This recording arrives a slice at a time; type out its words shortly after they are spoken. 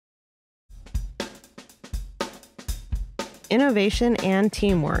innovation and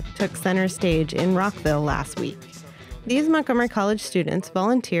teamwork took center stage in Rockville last week. These Montgomery College students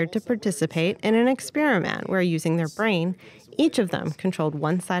volunteered to participate in an experiment where, using their brain, each of them controlled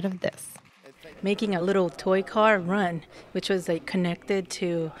one side of this. Making a little toy car run, which was connected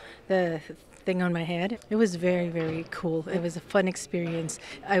to the thing on my head. It was very, very cool. It was a fun experience.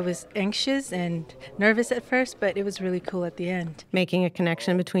 I was anxious and nervous at first, but it was really cool at the end. Making a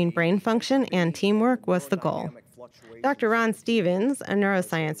connection between brain function and teamwork was the goal. Dr. Ron Stevens, a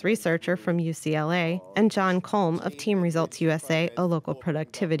neuroscience researcher from UCLA, and John Colm of Team Results USA, a local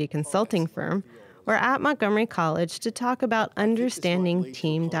productivity consulting firm, were at Montgomery College to talk about understanding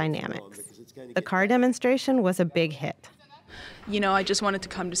team dynamics. The car demonstration was a big hit. I just wanted to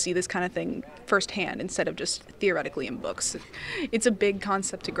come to see this kind of thing firsthand instead of just theoretically in books. It's a big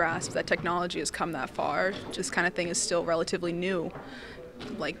concept to grasp that technology has come that far. This kind of thing is still relatively new,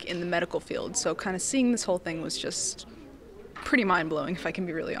 in the medical field. So kind of seeing this whole thing was just pretty mind-blowing, if I can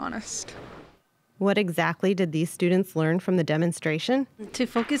be really honest. What exactly did these students learn from the demonstration? To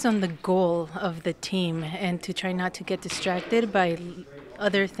focus on the goal of the team and to try not to get distracted by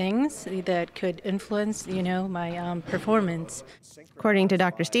other things that could influence, my performance. According to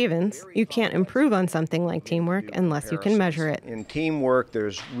Dr. Stevens, you can't improve on something like teamwork unless you can measure it. In teamwork,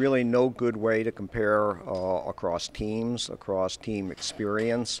 there's really no good way to compare across teams, across team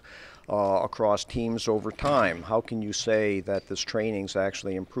experience, across teams over time. How can you say that this training is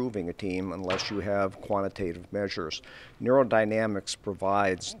actually improving a team unless you have quantitative measures? Neurodynamics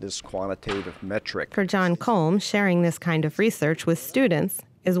provides this quantitative metric. For John Colm, sharing this kind of research with students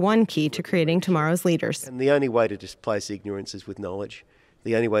is one key to creating tomorrow's leaders. And the only way to displace ignorance is with knowledge.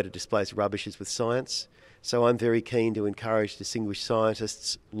 The only way to displace rubbish is with science. So I'm very keen to encourage distinguished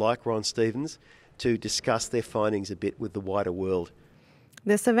scientists like Ron Stevens to discuss their findings a bit with the wider world.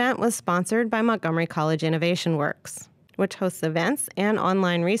 This event was sponsored by Montgomery College Innovation Works, which hosts events and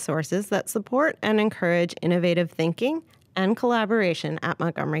online resources that support and encourage innovative thinking and collaboration at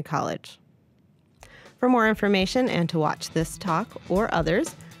Montgomery College. For more information and to watch this talk or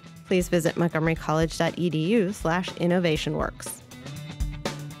others, please visit montgomerycollege.edu/innovationworks.